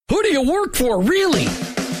Who do you work for, really?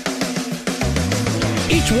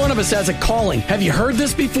 Each one of us has a calling. Have you heard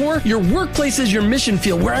this before? Your workplace is your mission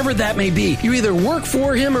field, wherever that may be. You either work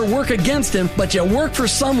for him or work against him, but you work for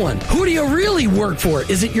someone. Who do you really work for?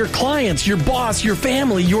 Is it your clients, your boss, your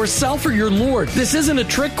family, yourself, or your Lord? This isn't a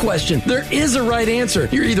trick question. There is a right answer.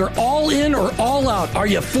 You're either all in or all out. Are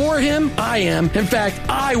you for him? I am. In fact,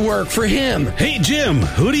 I work for him. Hey, Jim,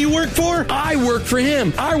 who do you work for? I work for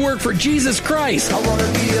him. I work for Jesus Christ. I want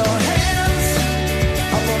to be your hands.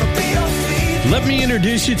 I want to be your feet. Let me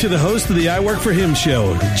introduce you to the host of the I Work For Him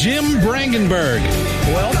show, Jim Brangenberg.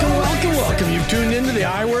 Welcome. You've tuned into the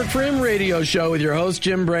I Work For Him radio show with your host,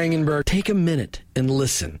 Jim Brangenberg. Take a minute and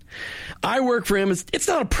listen. I Work For Him, it's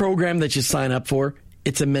not a program that you sign up for.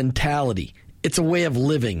 It's a mentality. It's a way of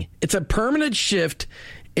living. It's a permanent shift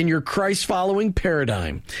in your Christ-following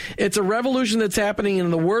paradigm. It's a revolution that's happening in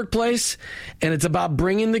the workplace, and it's about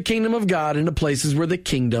bringing the kingdom of God into places where the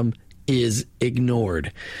kingdom is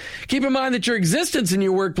ignored. Keep in mind that your existence in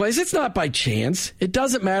your workplace, it's not by chance. It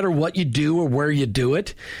doesn't matter what you do or where you do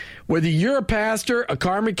it. Whether you're a pastor, a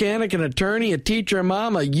car mechanic, an attorney, a teacher, a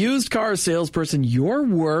mom, a used car salesperson, your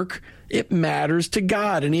work, it matters to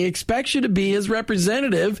God, and He expects you to be His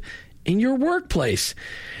representative in your workplace.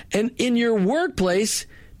 And in your workplace,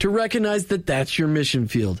 to recognize that that's your mission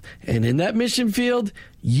field. And in that mission field,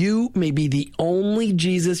 you may be the only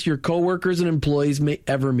Jesus your coworkers and employees may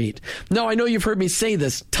ever meet. Now, I know you've heard me say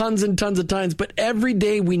this tons and tons of times, but every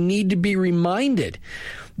day we need to be reminded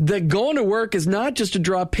that going to work is not just to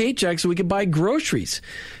draw paychecks so we can buy groceries.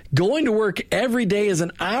 Going to work every day is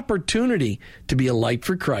an opportunity to be a light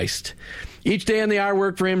for Christ. Each day on the I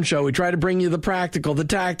Work For Him show, we try to bring you the practical, the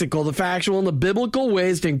tactical, the factual, and the biblical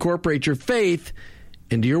ways to incorporate your faith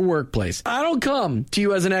into your workplace. I don't come to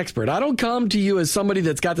you as an expert. I don't come to you as somebody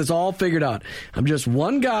that's got this all figured out. I'm just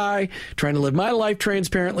one guy trying to live my life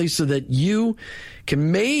transparently so that you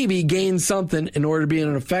can maybe gain something in order to be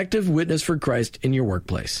an effective witness for Christ in your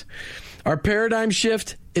workplace. Our paradigm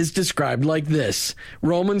shift is described like this.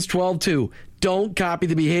 Romans 12:2. Don't copy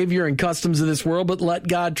the behavior and customs of this world, but let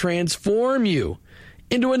God transform you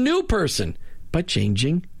into a new person by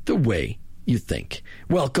changing the way you think.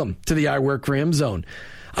 Welcome to the I Work For Him zone.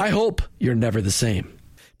 I hope you're never the same.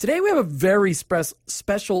 Today we have a very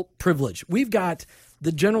special privilege. We've got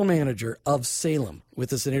the general manager of Salem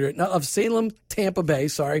with us in here. No, of Salem, Tampa Bay,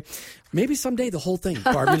 sorry. Maybe someday the whole thing,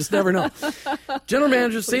 Barb. You just never know. General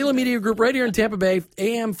manager, Salem Media Group, right here in Tampa Bay,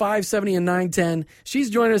 AM 570 and 910. She's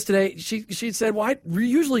joining us today. She said, "Well, I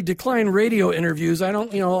usually decline radio interviews. I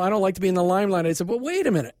don't like to be in the limelight." I said, "Well, wait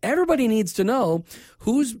a minute. Everybody needs to know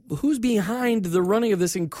who's behind the running of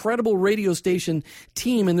this incredible radio station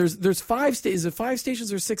team." And there's 5 stations. Is it 5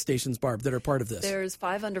 stations or 6 stations, Barb, that are part of this? There's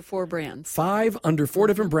 5 under 4 brands. 5 under 4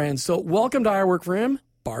 different brands. So welcome to I Work For Him,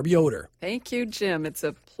 Barb Yoder. Thank you, Jim. It's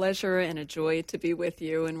a pleasure and a joy to be with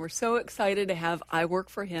you. And we're so excited to have I Work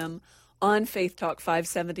For Him on Faith Talk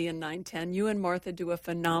 570 and 910. You and Martha do a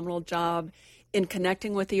phenomenal job in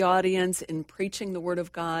connecting with the audience, in preaching the Word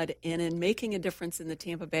of God, and in making a difference in the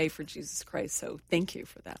Tampa Bay for Jesus Christ. So thank you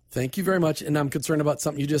for that. Thank you very much. And I'm concerned about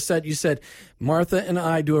something you just said. You said, Martha and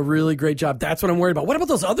I do a really great job. That's what I'm worried about. What about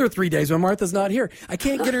those other 3 days when Martha's not here? I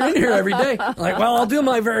can't get her in here every day. I'm like, well, I'll do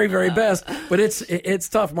my very, very best. But it's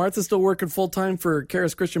tough. Martha's still working full-time for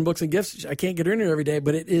Charis Christian Books and Gifts. I can't get her in here every day,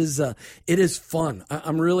 but it is fun.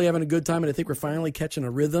 I'm really having a good time, and I think we're finally catching a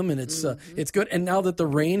rhythm, and it's good. And now that the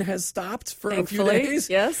rain has stopped for a few days,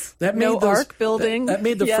 yes, that made ark building. That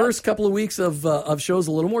made the first couple of weeks of shows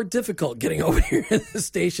a little more difficult getting over here at the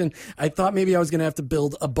station. I thought maybe I was going to have to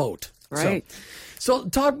build a boat. Right. So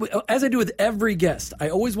talk, as I do with every guest, I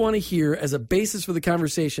always want to hear, as a basis for the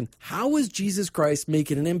conversation, how is Jesus Christ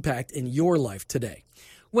making an impact in your life today?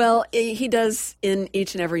 Well, He does in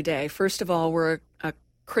each and every day. First of all, we're a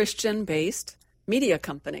Christian-based media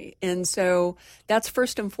company. And so that's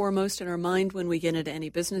first and foremost in our mind when we get into any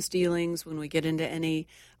business dealings, when we get into any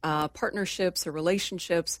partnerships or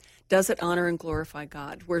relationships. Does it honor and glorify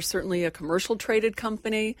God? We're certainly a commercial traded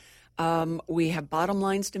company. We have bottom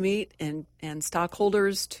lines to meet and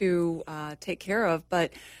stockholders to take care of.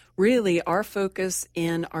 But really, our focus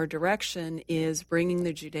and our direction is bringing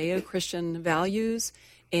the Judeo-Christian values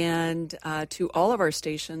and to all of our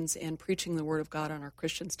stations and preaching the Word of God on our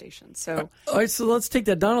Christian stations. So, all right, so let's take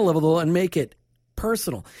that down a level, though, and make it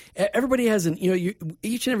personal. Everybody has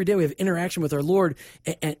each and every day we have interaction with our Lord,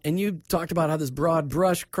 and you talked about how this broad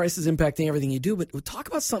brush, Christ is impacting everything you do, but talk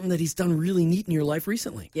about something that He's done really neat in your life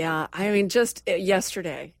recently. Yeah, I mean, just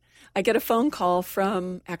yesterday, I get a phone call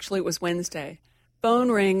from, actually it was Wednesday.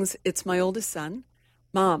 Phone rings, it's my oldest son.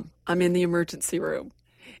 Mom, I'm in the emergency room.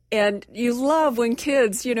 And you love when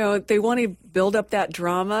kids, they want to build up that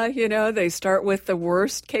drama, they start with the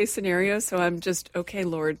worst case scenario. So I'm just, okay,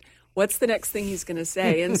 Lord, what's the next thing he's going to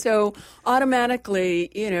say? And so automatically,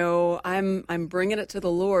 I'm bringing it to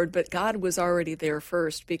the Lord, but God was already there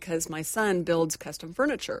first because my son builds custom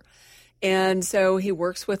furniture. And so he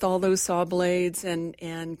works with all those saw blades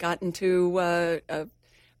and got into a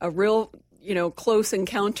real, close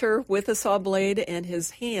encounter with a saw blade and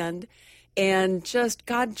his hand. And just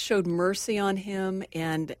God showed mercy on him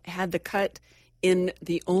and had the cut in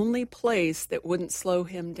the only place that wouldn't slow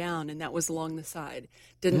him down, and that was along the side.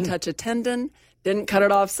 Didn't touch a tendon, didn't cut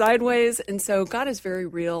it off sideways. And so God is very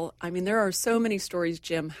real. I mean, there are so many stories,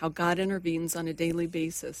 Jim, how God intervenes on a daily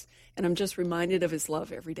basis. And I'm just reminded of his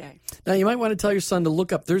love every day. Now, you might want to tell your son to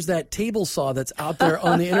look up. There's that table saw that's out there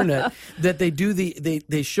on the internet that they do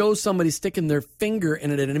they show somebody sticking their finger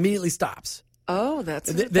in it and it immediately stops. Oh, that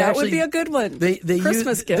would be a good one. They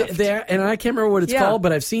Christmas gift. And I can't remember what it's called,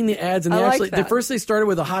 but I've seen the ads. And first they started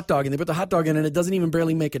with a hot dog, and they put the hot dog in, and it doesn't even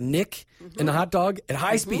barely make a nick in the hot dog at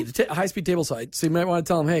high speed, high speed table saw. So you might want to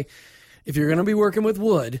tell them, hey, if you're going to be working with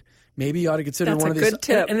wood, maybe you ought to consider one of these. That's a good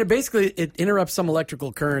tip. And it interrupts some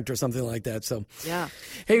electrical current or something like that. So, yeah.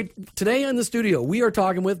 Hey, today in the studio, we are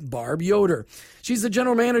talking with Barb Yoder. She's the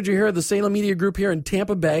general manager here at the Salem Media Group here in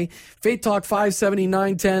Tampa Bay. Faith Talk 570,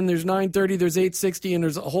 910, there's 930, there's 860, and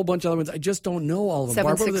there's a whole bunch of other ones. I just don't know all of them.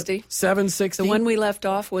 760. 760. The one we left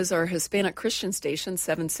off was our Hispanic Christian station,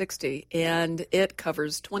 760, and it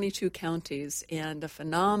covers 22 counties and a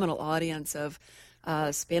phenomenal audience of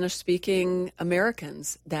Spanish-speaking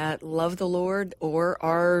Americans that love the Lord or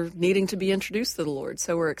are needing to be introduced to the Lord.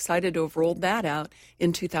 So we're excited to have rolled that out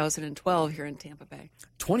in 2012 here in Tampa Bay.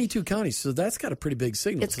 22 counties, so that's got a pretty big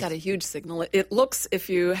signal. It's got a huge signal. It looks, if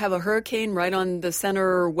you have a hurricane right on the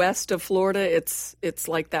center west of Florida, it's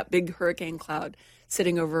like that big hurricane cloud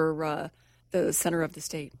sitting over the center of the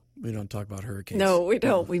state. We don't talk about hurricanes. No, we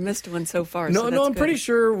don't. We missed one so far. No, I'm pretty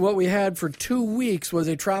sure what we had for 2 weeks was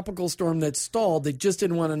a tropical storm that stalled. They just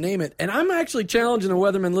didn't want to name it. And I'm actually challenging the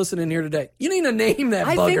weatherman listening here today. You need to name that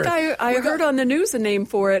bugger. I think I heard on the news a name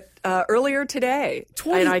for it earlier today.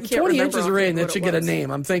 20 inches of rain, that should get a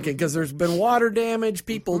name, I'm thinking, because there's been water damage,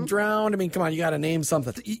 people drowned. I mean, come on, you got to name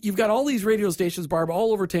something. You've got all these radio stations, Barb,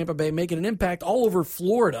 all over Tampa Bay, making an impact all over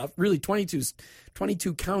Florida, really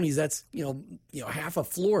 22 counties. That's, half of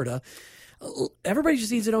Florida. Everybody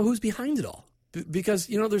just needs to know who's behind it all, because,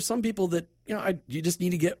 there's some people that, you just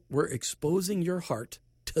need to we're exposing your heart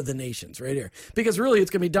to the nations right here, because really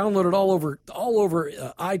it's going to be downloaded all over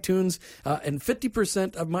iTunes, and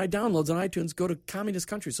 50% of my downloads on iTunes go to communist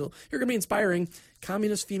countries. So you're going to be inspiring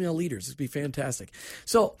communist female leaders. It'd be fantastic.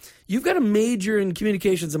 So you've got a major in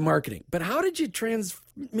communications and marketing, but how did you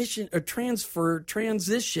transition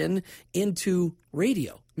into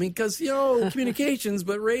radio? I mean, because, communications,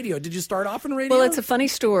 but radio. Did you start off in radio? Well, it's a funny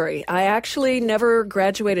story. I actually never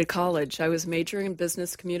graduated college. I was majoring in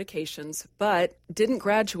business communications, but didn't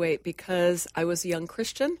graduate because I was a young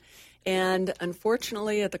Christian. And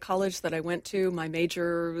unfortunately, at the college that I went to, my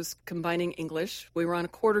major was combining English. We were on a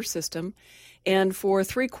quarter system. And for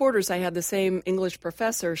 3 quarters, I had the same English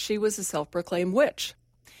professor. She was a self-proclaimed witch.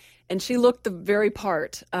 And she looked the very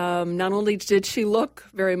part. Not only did she look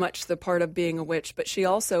very much the part of being a witch, but she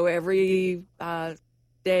also, every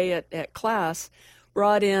day at class,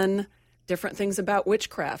 brought in different things about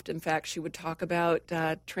witchcraft. In fact, she would talk about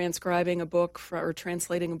transcribing a book or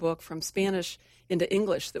translating a book from Spanish into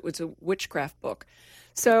English that was a witchcraft book.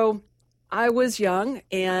 So I was young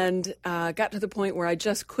and got to the point where I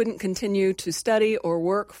just couldn't continue to study or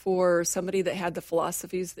work for somebody that had the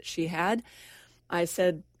philosophies that she had. I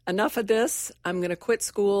said, enough of this. I'm going to quit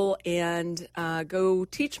school and go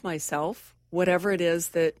teach myself whatever it is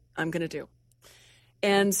that I'm going to do.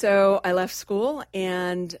 And so I left school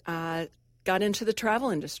and got into the travel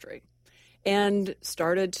industry and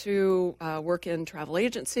started to work in travel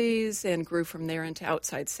agencies and grew from there into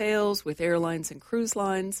outside sales with airlines and cruise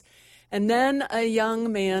lines. And then a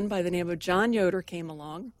young man by the name of John Yoder came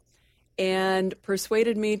along and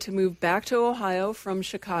persuaded me to move back to Ohio from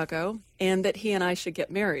Chicago and that he and I should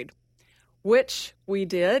get married, which we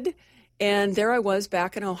did. And there I was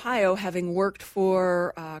back in Ohio, having worked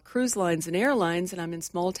for cruise lines and airlines, and I'm in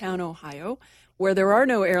small town Ohio where there are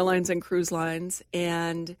no airlines and cruise lines.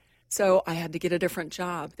 And so I had to get a different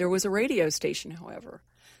job. There was a radio station, however.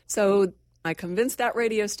 So I convinced that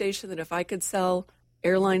radio station that if I could sell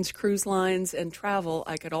airlines, cruise lines, and travel,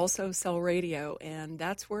 I could also sell radio, and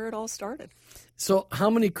that's where it all started. So how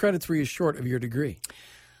many credits were you short of your degree?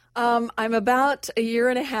 I'm about a year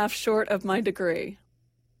and a half short of my degree.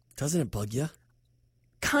 Doesn't it bug you?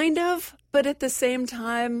 Kind of, but at the same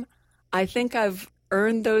time, I think I've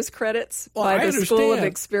earned those credits by the school of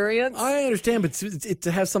experience. I understand, but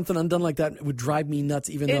to have something undone like that would drive me nuts,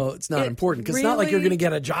 even though it's not important. Because it's not like you're going to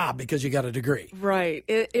get a job because you got a degree. Right.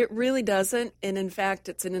 It really doesn't. And in fact,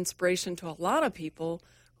 it's an inspiration to a lot of people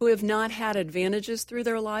who have not had advantages through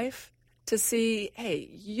their life to see, hey,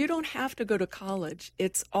 you don't have to go to college.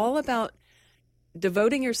 It's all about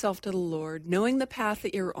devoting yourself to the Lord, knowing the path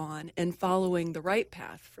that you're on, and following the right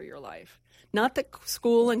path for your life. Not that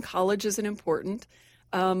school and college isn't important,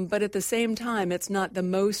 but at the same time, it's not the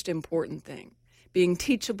most important thing. Being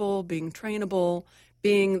teachable, being trainable,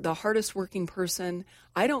 being the hardest working person.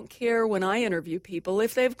 I don't care when I interview people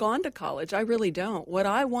if they've gone to college. I really don't. What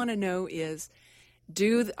I want to know is,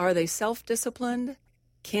 are they self-disciplined?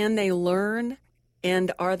 Can they learn?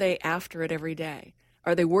 And are they after it every day?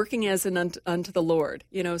 Are they working as unto the Lord?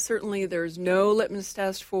 Certainly there's no litmus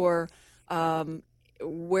test for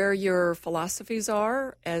where your philosophies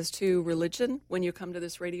are as to religion when you come to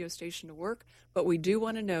this radio station to work, but we do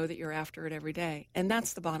want to know that you're after it every day. And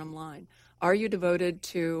that's the bottom line. Are you devoted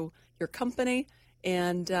to your company?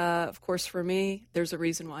 And, of course, for me, there's a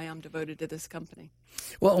reason why I'm devoted to this company.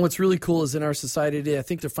 Well, and what's really cool is in our society today, I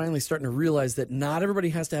think they're finally starting to realize that not everybody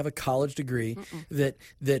has to have a college degree,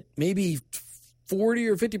 that maybe 40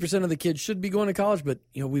 or 50% of the kids should be going to college, but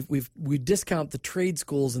we discount the trade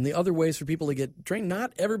schools and the other ways for people to get trained.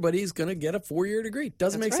 Not everybody's going to get a 4-year degree.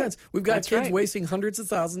 Doesn't make sense. We've got kids wasting hundreds of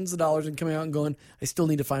thousands of dollars and coming out and going, I still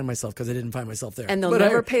need to find myself because I didn't find myself there. And they'll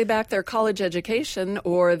never pay back their college education,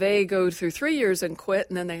 or they go through 3 years and quit,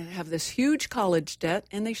 and then they have this huge college debt,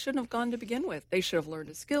 and they shouldn't have gone to begin with. They should have learned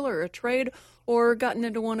a skill or a trade or gotten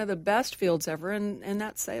into one of the best fields ever, and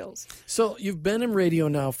that's sales. So you've been in radio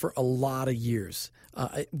now for a lot of years.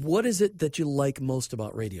 What is it that you like most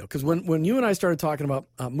about radio? Because when you and I started talking about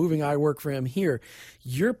moving I Work for Him here,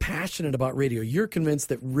 you're passionate about radio. You're convinced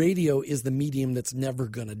that radio is the medium that's never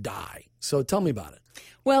going to die. So tell me about it.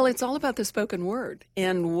 Well, it's all about the spoken word.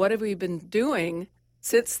 And what have we been doing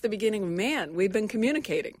since the beginning of man? We've been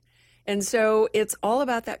communicating. And so it's all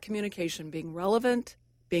about that communication, being relevant,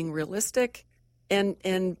 being realistic, and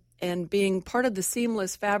being part of the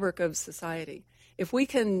seamless fabric of society. If we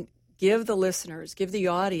can give the listeners, give the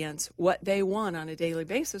audience what they want on a daily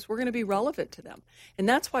basis, we're going to be relevant to them. And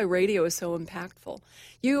that's why radio is so impactful.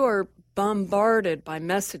 You are bombarded by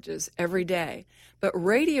messages every day, but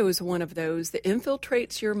radio is one of those that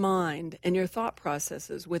infiltrates your mind and your thought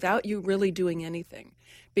processes without you really doing anything,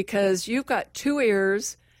 because you've got 2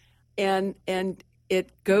 ears and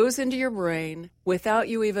it goes into your brain without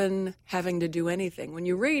you even having to do anything. When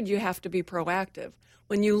you read, you have to be proactive.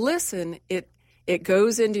 When you listen, it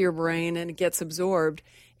goes into your brain and it gets absorbed,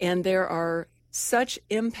 and there are such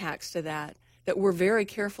impacts to that we're very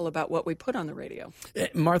careful about what we put on the radio.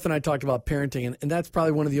 Martha and I talked about parenting, and that's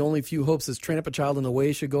probably one of the only few hopes is train up a child in the way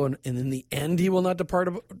he should go, and in the end he will not depart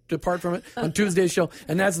from it on Tuesday's show.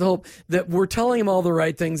 And that's the hope, that we're telling him all the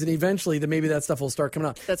right things, and eventually that maybe that stuff will start coming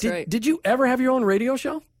out. That's right. Did you ever have your own radio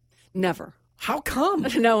show? Never. How come?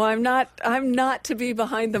 No, I'm not to be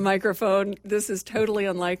behind the microphone. This is totally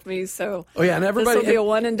unlike me. So, and everybody, this will be a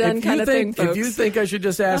one and done kind of thing, folks. If you think I should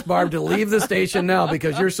just ask Barb to leave the station now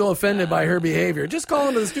because you're so offended by her behavior, just call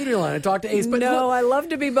into the studio line and talk to Ace. But I love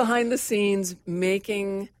to be behind the scenes,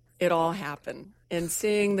 making it all happen and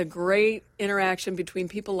seeing the great interaction between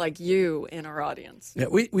people like you and our audience. Yeah,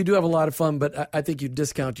 we do have a lot of fun, but I think you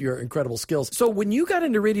discount your incredible skills. So when you got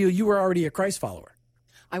into radio, you were already a Christ follower.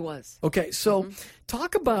 I was. Okay, so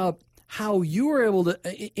talk about how you were able to,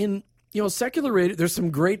 in secular radio, there's some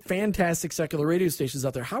great, fantastic secular radio stations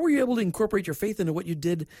out there. How were you able to incorporate your faith into what you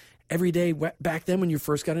did every day back then when you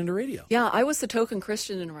first got into radio? Yeah, I was the token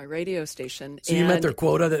Christian in my radio station. So you met their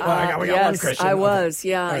quota that, we got one Christian. I was,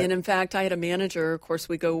 yeah. Right. And in fact, I had a manager. Of course,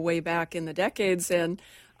 we go way back in the decades, and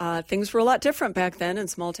things were a lot different back then in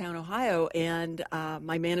small town Ohio. And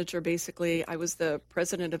my manager, basically, I was the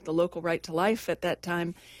president of the local Right to Life at that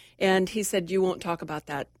time. And he said, you won't talk about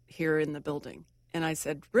that here in the building. And I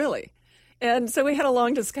said, really? And so we had a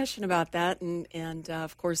long discussion about that. And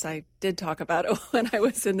of course, I did talk about it when I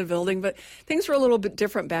was in the building. But things were a little bit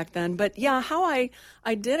different back then. But yeah, how I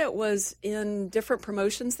did it was in different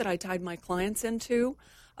promotions that I tied my clients into,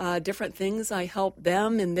 different things I helped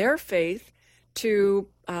them in their faith to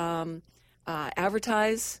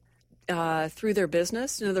advertise through their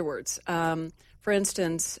business. In other words, for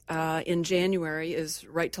instance, in January is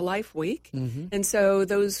Right to Life Week. Mm-hmm. And so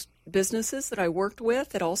those businesses that I worked with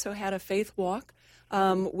that also had a faith walk,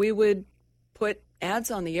 we would put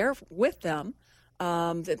ads on the air with them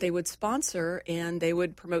that they would sponsor, and they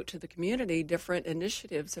would promote to the community different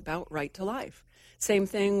initiatives about Right to Life. Same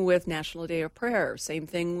thing with National Day of Prayer. Same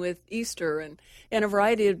thing with Easter and a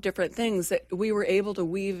variety of different things that we were able to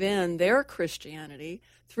weave in their Christianity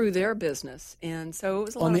through their business. And so it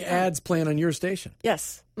was a lot on of the fun. ads playing on your station.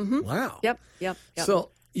 Yes. Mm-hmm. Wow. Yep.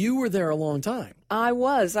 So you were there a long time. I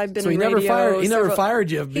was. I've been So in he radio. never fired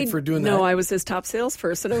you for doing that? No, I was his top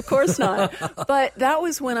salesperson. Of course not. But that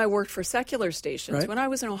was when I worked for secular stations. Right. When I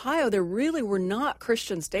was in Ohio, there really were not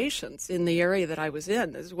Christian stations in the area that I was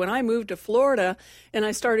in. When I moved to Florida and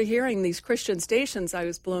I started hearing these Christian stations, I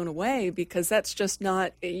was blown away because that's just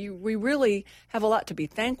not, we really have a lot to be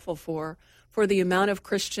thankful for the amount of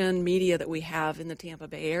Christian media that we have in the Tampa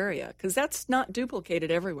Bay area, because that's not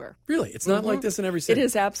duplicated everywhere. Really? It's not like this in every city? It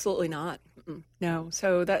is absolutely not. No.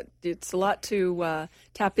 So that it's a lot to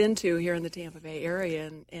tap into here in the Tampa Bay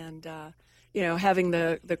area, and having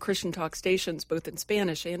the Christian talk stations both in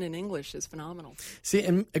Spanish and in English is phenomenal. See,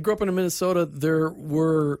 and I grew up in Minnesota. There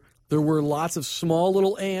were lots of small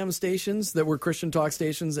little AM stations that were Christian talk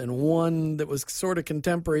stations, and one that was sort of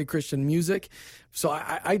contemporary Christian music. So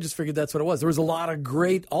I just figured that's what it was. There was a lot of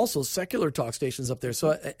great, also secular talk stations up there.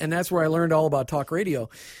 So, and that's where I learned all about talk radio.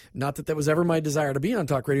 Not that was ever my desire to be on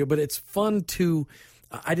talk radio, but it's fun to.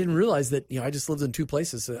 I didn't realize that. I just lived in two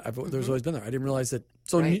places. There's always been there. I didn't realize that.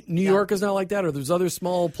 So Right. New York is not like that, or there's other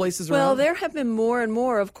small places around. Well, there have been more and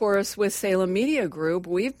more, of course, with Salem Media Group.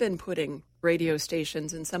 We've been putting radio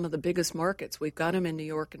stations in some of the biggest markets. We've got them in New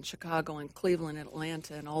York and Chicago and Cleveland and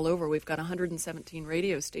Atlanta and all over. We've got 117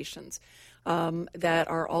 radio stations that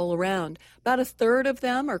are all around. About a third of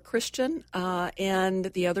them are Christian, and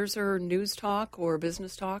the others are news talk or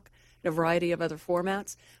business talk in a variety of other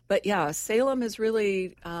formats. But yeah, Salem has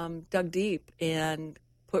really dug deep and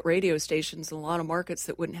put radio stations in a lot of markets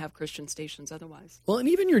that wouldn't have Christian stations otherwise. Well, and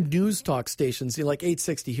even your news talk stations, like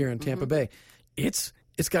 860 here in Tampa Bay, it's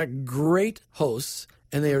got great hosts,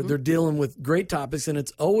 and they're dealing with great topics, and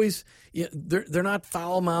it's always they're not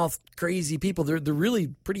foul-mouthed crazy people. They're really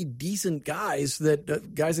pretty decent guys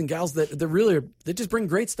guys and gals that they just bring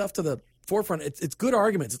great stuff to the forefront. It's good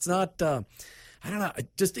arguments. It's not I don't know.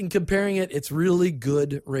 Just in comparing it, it's really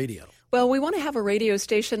good radio. Well, we want to have a radio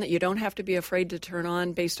station that you don't have to be afraid to turn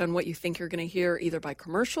on based on what you think you're going to hear, either by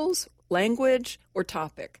commercials, language, or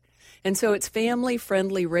topic. And so it's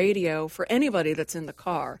family-friendly radio for anybody that's in the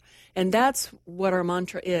car. And that's what our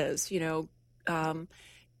mantra is,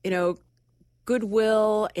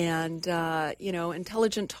 goodwill and,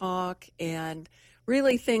 intelligent talk, and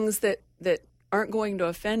really things that aren't going to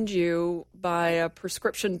offend you by a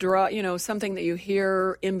prescription drug, something that you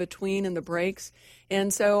hear in between in the breaks.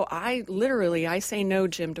 And so I say no,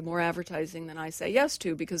 Jim, to more advertising than I say yes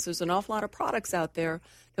to, because there's an awful lot of products out there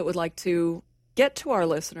that would like to get to our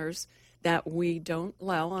listeners that we don't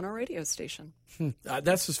allow on our radio station.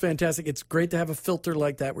 That's just fantastic. It's great to have a filter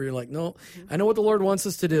like that where you're like, no, I know what the Lord wants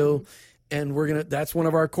us to do, and that's one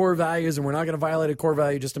of our core values, and we're not going to violate a core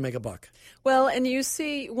value just to make a buck. Well, and you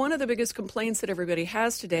see, one of the biggest complaints that everybody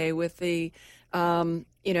has today with the,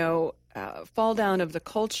 fall down of the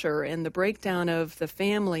culture and the breakdown of the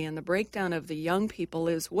family and the breakdown of the young people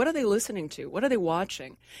is, what are they listening to? What are they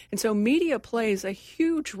watching? And so media plays a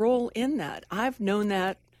huge role in that. I've known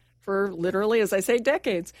that for literally, as I say,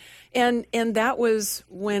 decades. And that was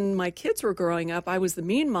when my kids were growing up. I was the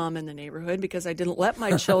mean mom in the neighborhood because I didn't let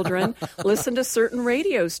my children listen to certain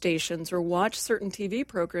radio stations or watch certain TV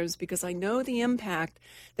programs, because I know the impact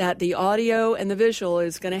that the audio and the visual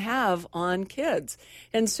is going to have on kids.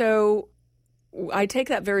 And so I take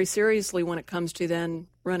that very seriously when it comes to then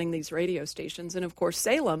running these radio stations. And of course,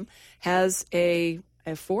 Salem has a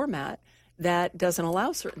format that doesn't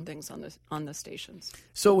allow certain things on the stations.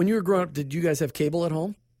 So when you were growing up, did you guys have cable at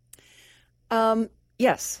home?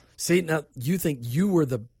 Yes. See, now you think you were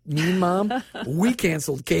the mean mom? We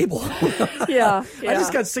canceled cable. Yeah. I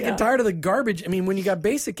just got sick and tired of the garbage. I mean, when you got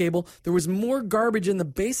basic cable, there was more garbage in the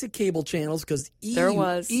basic cable channels because E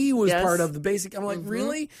was yes. part of the basic. I'm like,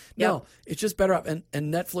 really? No, it's just better up. And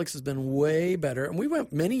Netflix has been way better. And we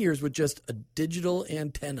went many years with just a digital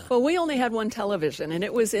antenna. Well, we only had one television, and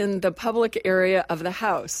it was in the public area of the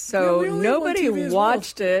house. So nobody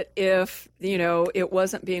watched it if, it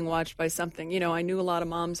wasn't being watched by something. I knew a lot of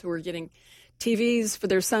moms who were getting TVs for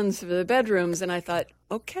their sons for the bedrooms, and I thought,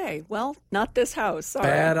 okay, well, not this house. Sorry.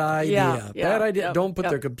 Bad idea. Bad idea. Yep, Don't put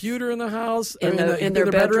their computer in the house. In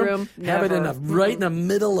their bedroom. Have it right in the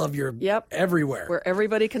middle of your everywhere. Where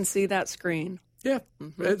everybody can see that screen. Yeah,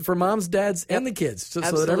 for moms, dads, and the kids, so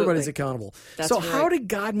that everybody's accountable. So how did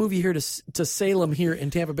God move you here to Salem here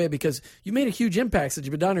in Tampa Bay? Because you made a huge impact since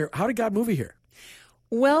you've been down here. How did God move you here?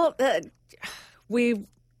 Well, we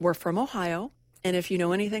were from Ohio. And if you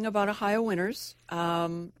know anything about Ohio winters,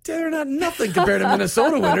 they're not nothing compared to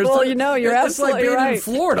Minnesota winters. Well, you're absolutely right. It's like being right. in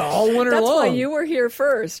Florida all winter long. That's why you were here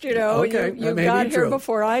first. Okay, you got here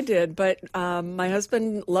before I did. But my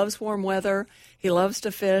husband loves warm weather. He loves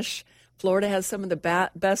to fish. Florida has some of the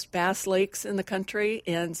best bass lakes in the country,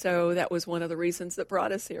 and so that was one of the reasons that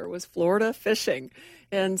brought us here was Florida fishing.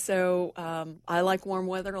 And so I like warm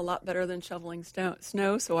weather a lot better than shoveling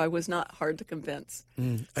snow, so I was not hard to convince.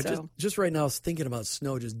 Just right now, I was thinking about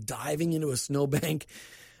snow, just diving into a snowbank.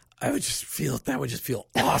 That would just feel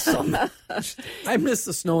awesome. I miss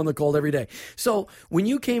the snow and the cold every day. So when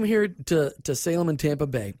you came here to Salem and Tampa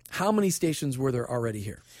Bay, how many stations were there already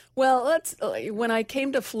here? Well, when I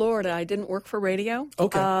came to Florida, I didn't work for radio.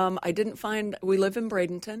 Okay. We live in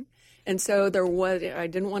Bradenton. And so I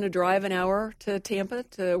didn't want to drive an hour to Tampa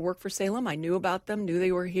to work for Salem. I knew about them, knew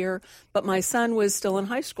they were here. But my son was still in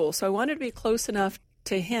high school, so I wanted to be close enough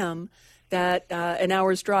to him that an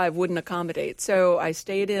hour's drive wouldn't accommodate. So I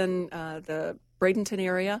stayed in the Bradenton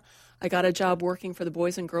area. I got a job working for the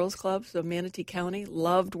Boys and Girls Clubs of Manatee County.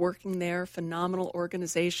 Loved working there. Phenomenal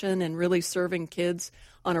organization and really serving kids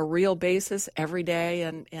on a real basis every day.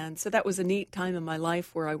 And so that was a neat time in my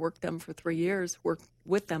life where I worked with them for 3 years.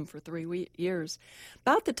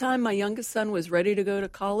 About the time my youngest son was ready to go to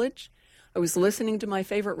college, I was listening to my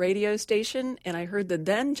favorite radio station, and I heard the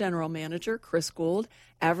then general manager, Chris Gould,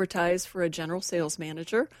 advertise for a general sales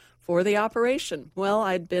manager for the operation. Well,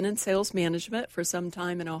 I'd been in sales management for some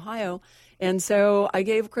time in Ohio, and so I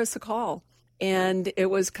gave Chris a call. And it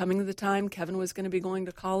was coming to the time Kevin was going to be going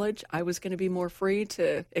to college. I was going to be more free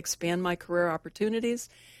to expand my career opportunities.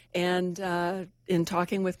 And in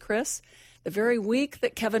talking with Chris, the very week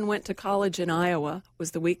that Kevin went to college in Iowa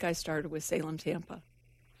was the week I started with Salem, Tampa.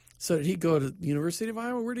 So did he go to the University of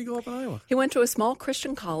Iowa? Where did he go up in Iowa? He went to a small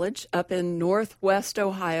Christian college up in northwest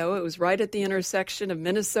Ohio. It was right at the intersection of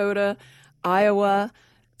Minnesota, Iowa,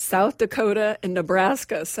 South Dakota, and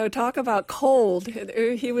Nebraska. So talk about cold.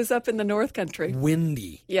 He was up in the North Country.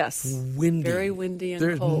 Windy. Yes. Windy. Very windy and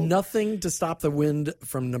There's cold. There's nothing to stop the wind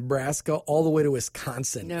from Nebraska all the way to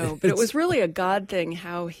Wisconsin. No, but it was really a God thing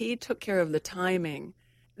how he took care of the timing,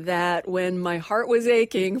 that when my heart was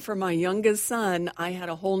aching for my youngest son, I had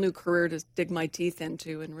a whole new career to dig my teeth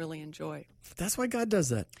into and really enjoy. That's why God does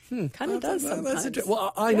that. Kind of does sometimes.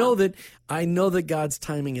 Well, I know that God's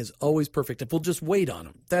timing is always perfect. If we'll just wait on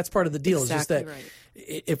him, that's part of the deal. Exactly it's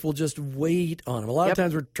just that if we'll just wait on him. A lot of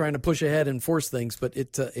times we're trying to push ahead and force things, but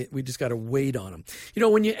we just got to wait on him.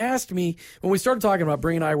 When you asked me, when we started talking about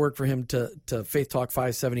bringing I Work for Him to Faith Talk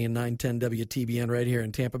 570 and 910 WTBN right here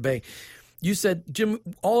in Tampa Bay, you said, Jim,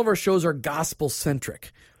 all of our shows are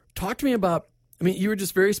gospel-centric. Talk to me about, you were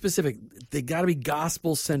just very specific. They got to be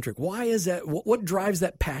gospel-centric. Why is that? What drives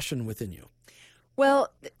that passion within you?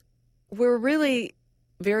 Well, we're really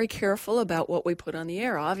very careful about what we put on the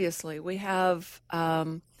air, obviously. We have,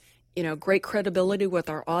 great credibility with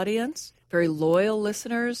our audience, very loyal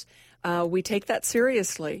listeners. We take that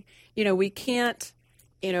seriously. We can't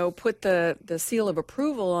put the seal of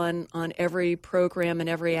approval on every program and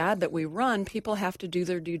every ad that we run. People have to do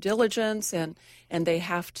their due diligence and they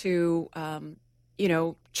have to,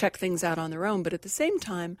 check things out on their own. But at the same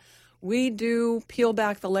time, we do peel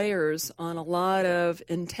back the layers on a lot of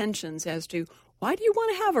intentions as to why do you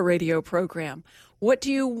want to have a radio program? What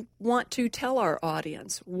do you want to tell our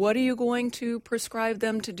audience? What are you going to prescribe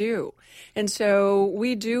them to do? And so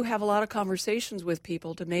we do have a lot of conversations with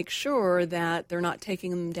people to make sure that they're not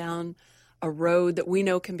taking them down a road that we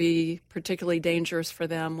know can be particularly dangerous for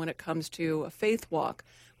them when it comes to a faith walk.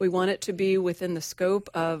 We want it to be within the scope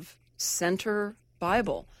of center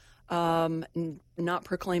Bible, not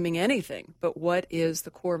proclaiming anything, but what is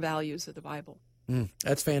the core values of the Bible.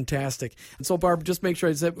 That's fantastic. And so, Barb, just make sure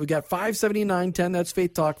I said we got 570, 910. That's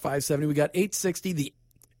Faith Talk 570. We got 860,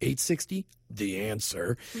 the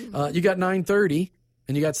answer. You got 930,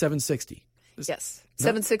 and you got 760. Yes.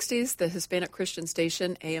 760 is the Hispanic Christian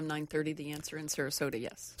station, AM 930, The Answer in Sarasota,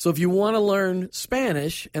 yes. So if you want to learn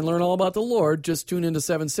Spanish and learn all about the Lord, just tune into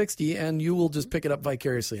 760, and you will just pick it up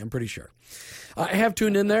vicariously, I'm pretty sure. I have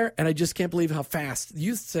tuned in there, and I just can't believe how fast.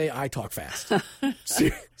 You say I talk fast.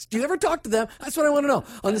 Do you ever talk to them? That's what I want to know.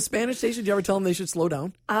 On the Spanish station, do you ever tell them they should slow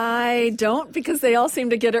down? I don't, because they all seem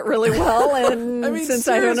to get it really well. And since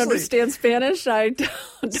seriously. I don't understand Spanish, I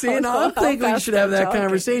don't See, and I'm thinking we should have that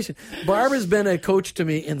conversation. Barb has been a coach coach to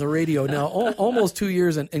me in the radio now, almost 2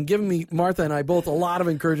 years, and giving me, Martha and I both, a lot of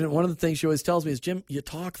encouragement. One of the things she always tells me is, Jim, you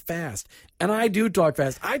talk fast. And I do talk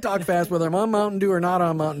fast. I talk fast whether I'm on Mountain Dew or not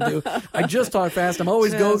on Mountain Dew. I just talk fast. I'm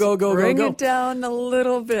always go, go, go, go, go. Bring it down a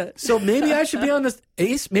little bit. So maybe I should be on this,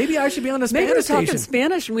 Ace, maybe I should be on the Spanish maybe we're station. talking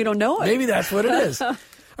Spanish and we don't know it. Maybe that's what it is.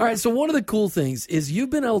 All right, so one of the cool things is you've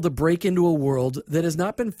been able to break into a world that has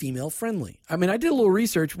not been female-friendly. I mean, I did a little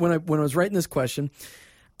research when I was writing this question.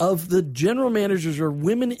 Of the general managers or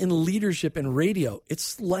women in leadership in radio,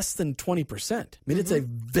 it's less than 20%. I mean, it's a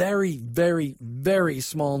very, very, very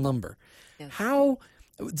small number. Yes.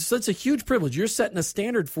 So it's a huge privilege. You're setting a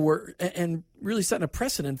standard for and really setting a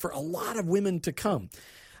precedent for a lot of women to come.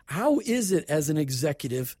 How is it as an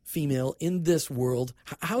executive female in this world?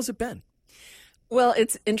 How's it been? Well,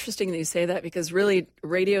 it's interesting that you say that because really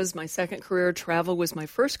radio is my second career. Travel was my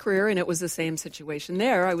first career, and it was the same situation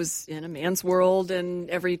there. I was in a man's world, and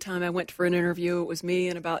every time I went for an interview, it was me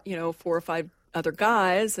and about 4 or 5 other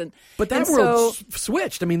guys. But that world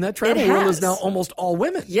switched. I mean, that travel world is now almost all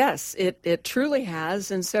women. Yes, it truly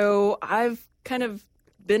has. And so I've kind of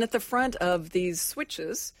been at the front of these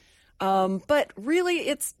switches. But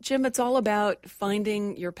really, Jim, it's all about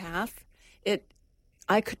finding your path.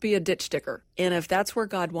 I could be a ditch digger, and if that's where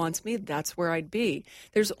God wants me, that's where I'd be.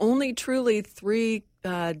 There's only truly 3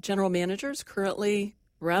 general managers currently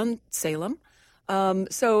around Salem.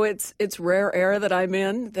 So it's rare air that I'm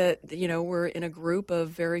in that, we're in a group of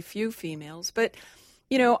very few females. But,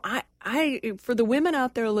 I for the women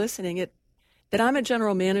out there listening, that I'm a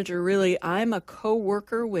general manager, really, I'm a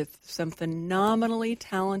co-worker with some phenomenally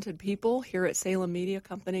talented people here at Salem Media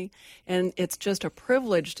Company, and it's just a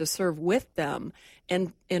privilege to serve with them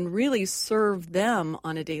and really serve them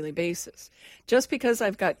on a daily basis. Just because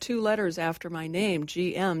I've got 2 letters after my name,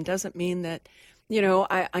 GM, doesn't mean that,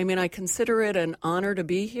 I consider it an honor to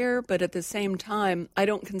be here, but at the same time, I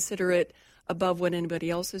don't consider it above what anybody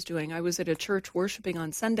else is doing. I was at a church worshiping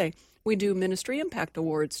on Sunday. We do Ministry Impact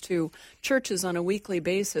Awards to churches on a weekly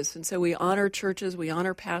basis. And so we honor churches, we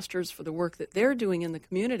honor pastors for the work that they're doing in the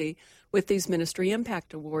community with these Ministry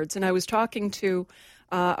Impact Awards. And I was talking to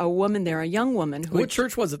a woman there, a young woman. What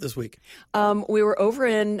church was it this week? We were over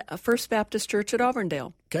in First Baptist Church at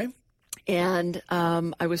Auburndale. Okay. And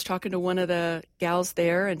I was talking to one of the gals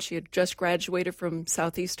there, and she had just graduated from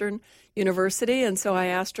Southeastern University. And so I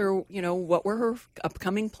asked her, what were her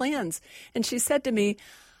upcoming plans? And she said to me,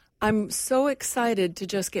 I'm so excited to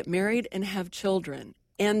just get married and have children.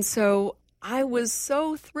 And so I was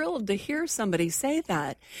so thrilled to hear somebody say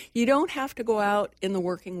that. You don't have to go out in the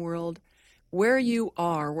working world. Where you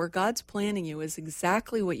are, where God's planning you, is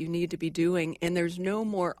exactly what you need to be doing. And there's no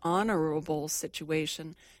more honorable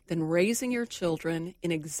situation than raising your children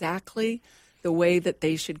in exactly the way that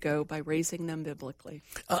they should go, by raising them biblically.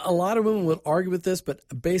 A lot of women would argue with this, but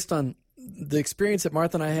based on the experience that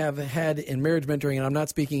Martha and I have had in marriage mentoring, and I'm not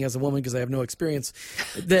speaking as a woman because I have no experience.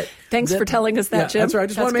 Thanks for telling us that, Jim. That's right. I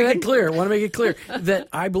just want to make it clear. That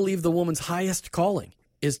I believe the woman's highest calling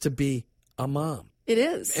is to be a mom. It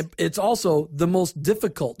is. It's also the most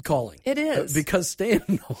difficult calling. It is. Because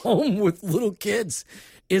staying home with little kids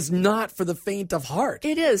is not for the faint of heart.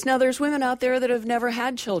 It is. Now, there's women out there that have never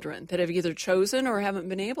had children, that have either chosen or haven't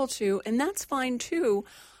been able to, and that's fine too.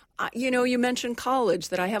 You mentioned college,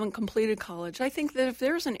 that I haven't completed college. I think that if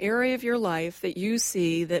there's an area of your life that you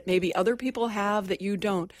see that maybe other people have that you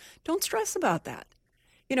don't stress about that.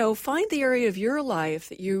 Find the area of your life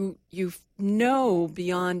that you know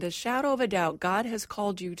beyond a shadow of a doubt God has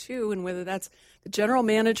called you to, and whether that's the general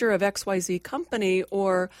manager of XYZ company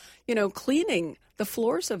or, cleaning the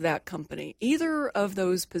floors of that company. Either of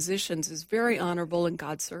those positions is very honorable and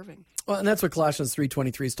God-serving. Well, and that's what Colossians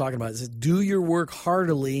 3:23 is talking about. It says, do your work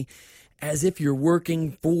heartily as if you're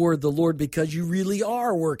working for the Lord, because you really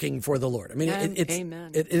are working for the Lord. I mean,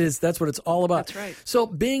 Amen. It is. That's what it's all about. That's right. So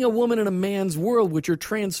being a woman in a man's world, which you're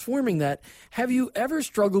transforming that, have you ever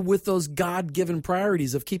struggled with those God-given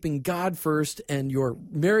priorities of keeping God first and your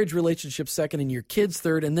marriage relationship second and your kids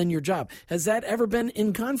third and then your job? Has that ever been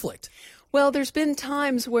in conflict? Well, there's been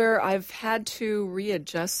times where I've had to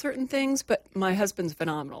readjust certain things, but my husband's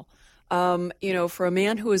phenomenal. For a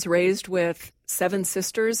man who was raised with 7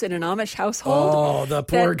 sisters in an Amish household. Oh, the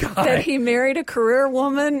poor guy. That he married a career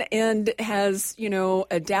woman and has,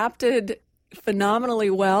 adapted phenomenally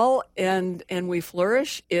well and we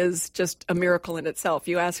flourish is just a miracle in itself.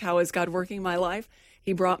 You ask, how is God working in my life?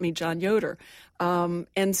 He brought me John Yoder.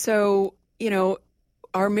 And so,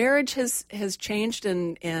 our marriage has changed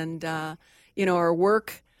and our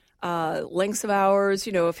work lengths of hours.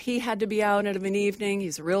 If he had to be out at an evening,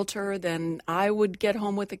 he's a realtor, then I would get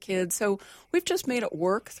home with the kids. So we've just made it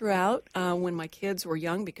work throughout when my kids were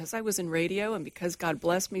young, because I was in radio and because God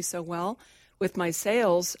blessed me so well with my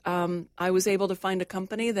sales. I was able to find a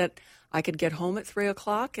company that I could get home at 3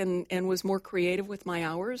 o'clock and was more creative with my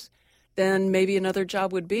hours than maybe another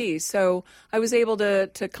job would be. So I was able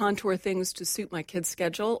to contour things to suit my kids'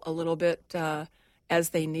 schedule a little bit as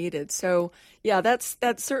they needed. So, yeah, that's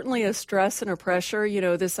certainly a stress and a pressure,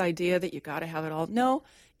 this idea that you got to have it all. No,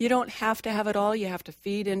 you don't have to have it all. You have to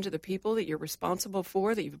feed into the people that you're responsible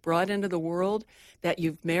for, that you've brought into the world, that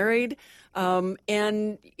you've married,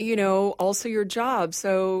 and, also your job.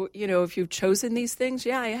 So, if you've chosen these things,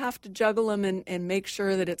 you have to juggle them and make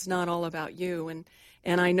sure that it's not all about you.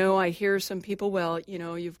 And I know I hear some people,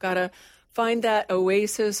 you've got to find that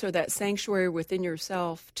oasis or that sanctuary within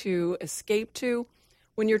yourself to escape to.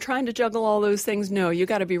 When you're trying to juggle all those things, no, you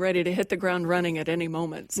got to be ready to hit the ground running at any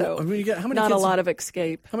moment. So not a lot of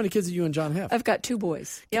escape. How many kids do you and John have? I've got 2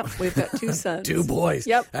 boys. Yep, we've got 2 sons. 2 boys.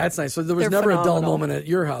 Yep. That's nice. So there was They're never phenomenal. a dull moment at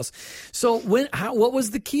your house. So what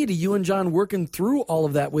was the key to you and John working through all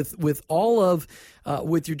of that with all of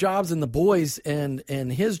with your jobs and the boys and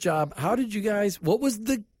his job? How did you guys? What was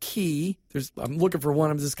the key? I'm looking for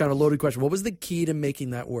one. This is kind of a loaded question. What was the key to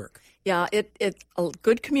making that work? Yeah,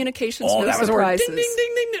 good communication. Oh, no that was surprises. a word. Ding, ding,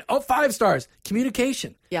 ding, ding, ding. Oh, 5 stars.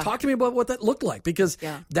 Communication. Yeah. Talk to me about what that looked like, because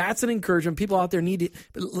that's an encouragement. People out there need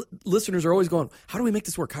to, listeners are always going, how do we make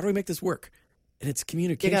this work? How do we make this work? And it's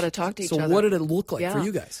communication. You got to talk to each other. So what did it look like for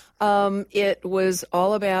you guys? It was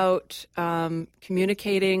all about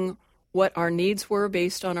communicating what our needs were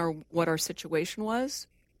based on what our situation was,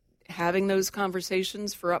 having those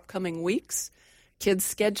conversations for upcoming weeks, kids'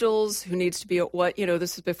 schedules, who needs to be at what,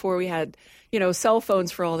 this is before we had, cell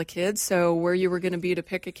phones for all the kids. So where you were going to be to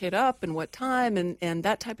pick a kid up and what time and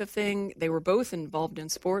that type of thing. They were both involved in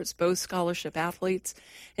sports, both scholarship athletes.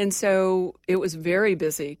 And so it was very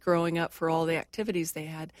busy growing up for all the activities they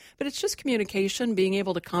had. But it's just communication, being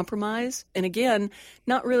able to compromise. And again,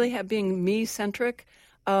 not really being me-centric.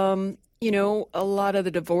 A lot of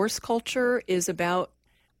the divorce culture is about,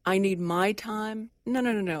 I need my time.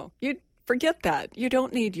 No. You forget that. You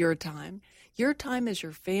don't need your time. Your time is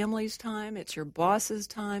your family's time. It's your boss's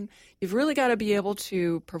time. You've really got to be able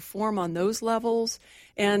to perform on those levels.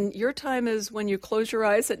 And your time is when you close your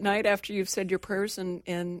eyes at night after you've said your prayers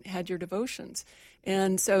and had your devotions.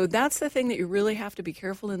 And so that's the thing that you really have to be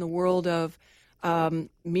careful in the world of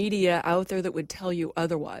media out there that would tell you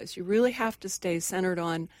otherwise. You really have to stay centered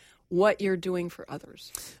on what you're doing for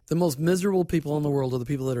others. The most miserable people in the world are the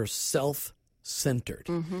people that are self-centered.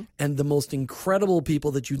 Mm-hmm. And the most incredible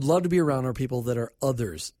people that you love to be around are people that are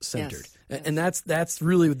others-centered. Yes. And that's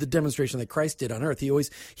really the demonstration that Christ did on earth. He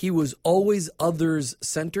was always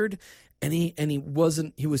others-centered. And he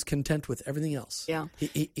was content with everything else. Yeah.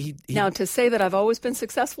 Now, to say that I've always been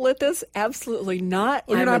successful at this, absolutely not.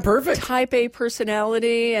 Well, you're not perfect. Type A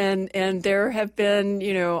personality, and there have been,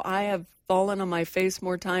 I have fallen on my face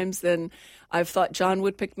more times than I've thought John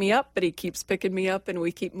would pick me up, but he keeps picking me up, and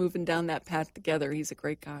we keep moving down that path together. He's a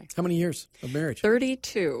great guy. How many years of marriage?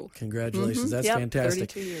 32. Congratulations. Mm-hmm. That's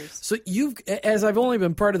fantastic. 32 years. So as I've only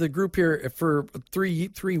been part of the group here for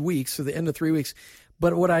three weeks, so the end of 3 weeks,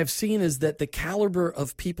 but what I've seen is that the caliber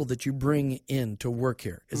of people that you bring in to work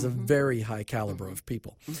here is a very high caliber of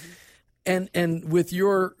people. Mm-hmm. And with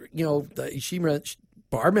your,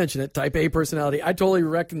 Barb mentioned it, type A personality. I totally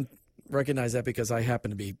recognize that because I happen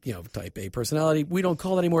to be, type A personality. We don't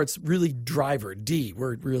call it anymore. It's really driver, D.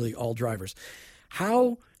 We're really all drivers.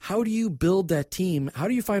 How do you build that team? How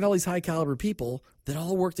do you find all these high caliber people that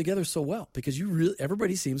all work together so well? Because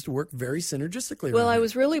everybody seems to work very synergistically. Well, I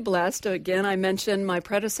was really blessed. Again, I mentioned my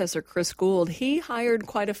predecessor, Chris Gould. He hired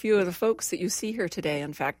quite a few of the folks that you see here today.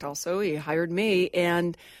 In fact, also he hired me.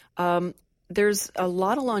 And there's a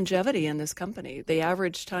lot of longevity in this company. The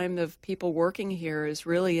average time of people working here is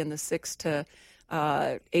really in the 6 to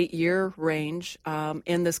 8 year range.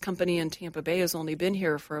 And this company in Tampa Bay has only been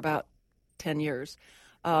here for about 10 years.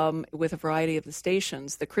 With a variety of the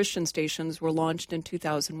stations. The Christian stations were launched in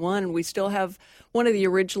 2001, and we still have one of the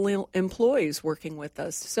original employees working with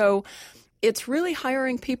us. So it's really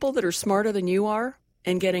hiring people that are smarter than you are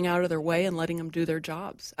and getting out of their way and letting them do their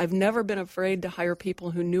jobs. I've never been afraid to hire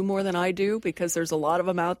people who knew more than I do, because there's a lot of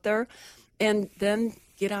them out there, and then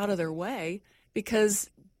get out of their way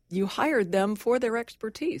because you hired them for their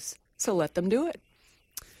expertise. So let them do it.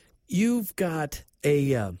 You've got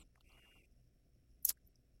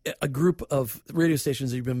a group of radio stations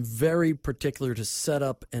that you've been very particular to set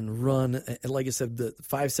up and run. And like I said, the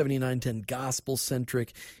 57910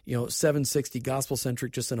 Gospel-centric, 760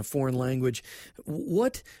 Gospel-centric, just in a foreign language.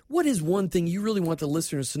 What is one thing you really want the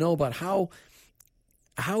listeners to know about how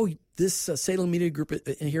this Salem Media Group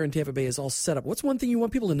here in Tampa Bay is all set up? What's one thing you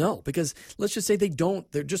want people to know? Because let's just say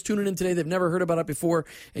they're just tuning in today, they've never heard about it before,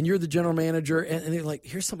 and you're the general manager, and they're like,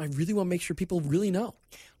 here's something I really want to make sure people really know.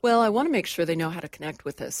 Well, I want to make sure they know how to connect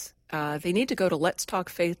with us. They need to go to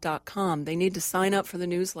letstalkfaith.com. They need to sign up for the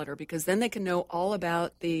newsletter, because then they can know all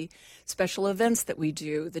about the special events that we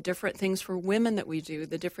do, the different things for women that we do,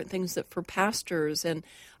 the different things that for pastors and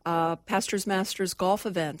pastors, masters, golf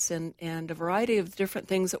events, and a variety of different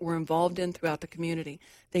things that we're involved in throughout the community.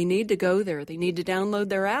 They need to go there. They need to download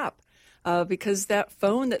their app, because that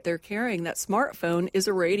phone that they're carrying, that smartphone, is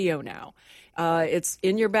a radio now. It's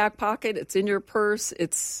in your back pocket. It's in your purse.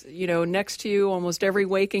 It's, next to you almost every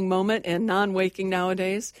waking moment and non-waking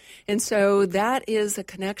nowadays. And so that is a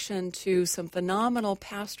connection to some phenomenal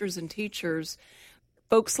pastors and teachers,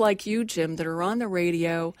 folks like you, Jim, that are on the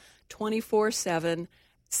radio 24/7,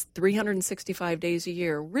 365 days a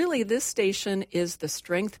year. Really, this station is the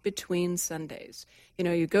strength between Sundays.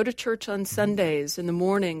 You go to church on Sundays in the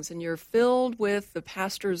mornings, and you're filled with the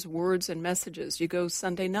pastor's words and messages. You go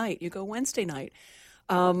Sunday night, you go Wednesday night.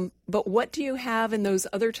 But what do you have in those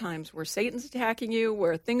other times where Satan's attacking you,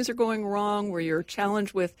 where things are going wrong, where you're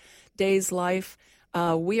challenged with day's life?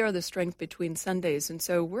 We are the strength between Sundays. And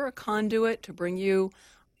so we're a conduit to bring you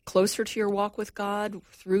closer to your walk with God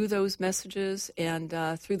through those messages and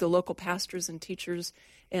through the local pastors and teachers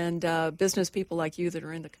and business people like you that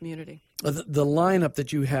are in the community. The lineup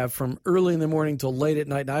that you have from early in the morning till late at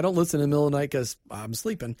night, and I don't listen in the middle of the night because I'm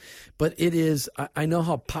sleeping, but it is, I know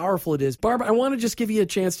how powerful it is. Barb, I want to just give you a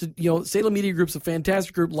chance to, Salem Media Group's a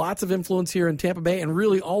fantastic group, lots of influence here in Tampa Bay and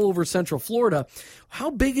really all over Central Florida.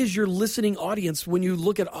 How big is your listening audience when you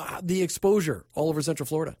look at the exposure all over Central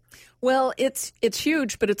Florida? Well, it's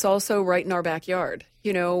huge, but it's also right in our backyard.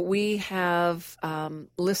 We have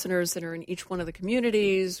listeners that are in each one of the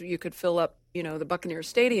communities. You could fill up, the Buccaneer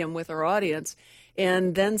Stadium with our audience,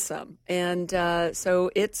 and then some. And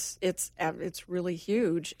so it's really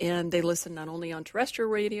huge. And they listen not only on terrestrial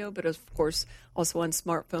radio, but of course also on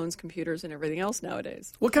smartphones, computers, and everything else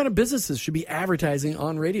nowadays. What kind of businesses should be advertising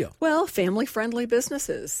on radio? Well, family-friendly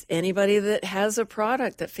businesses. Anybody that has a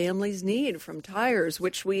product that families need, from tires,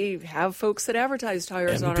 which we have folks that advertise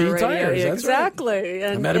tires on our radio. Tires, that's exactly.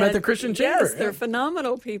 Right. I met them at the Christian Chamber. Yes, they're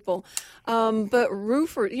phenomenal people. But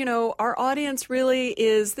roofer, our audience really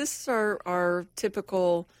is, this is our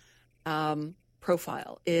typical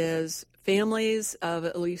profile, is families of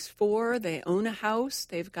at least 4. They own a house.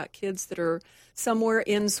 They've got kids that are somewhere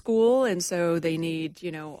in school, and so they need,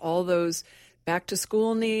 all those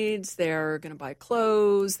back-to-school needs. They're going to buy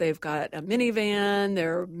clothes. They've got a minivan.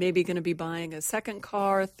 They're maybe going to be buying a second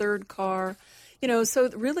car, third car. So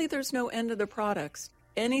really there's no end to the products.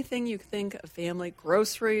 Anything you think of family,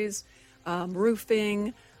 groceries,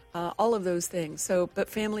 roofing, all of those things. So, but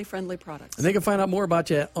family-friendly products. And they can find out more about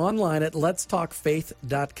you online at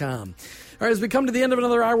letstalkfaith.com. All right, as we come to the end of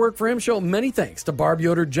another I Work for Him show, many thanks to Barb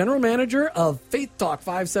Yoder, General Manager of Faith Talk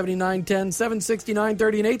 579, 10, 769,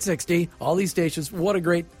 30, and 860. All these stations. What a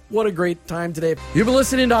great time today. You've been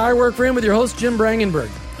listening to I Work for Him with your host, Jim Brangenberg.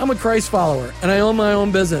 I'm a Christ follower, and I own my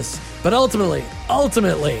own business. But ultimately,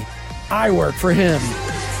 I work for Him.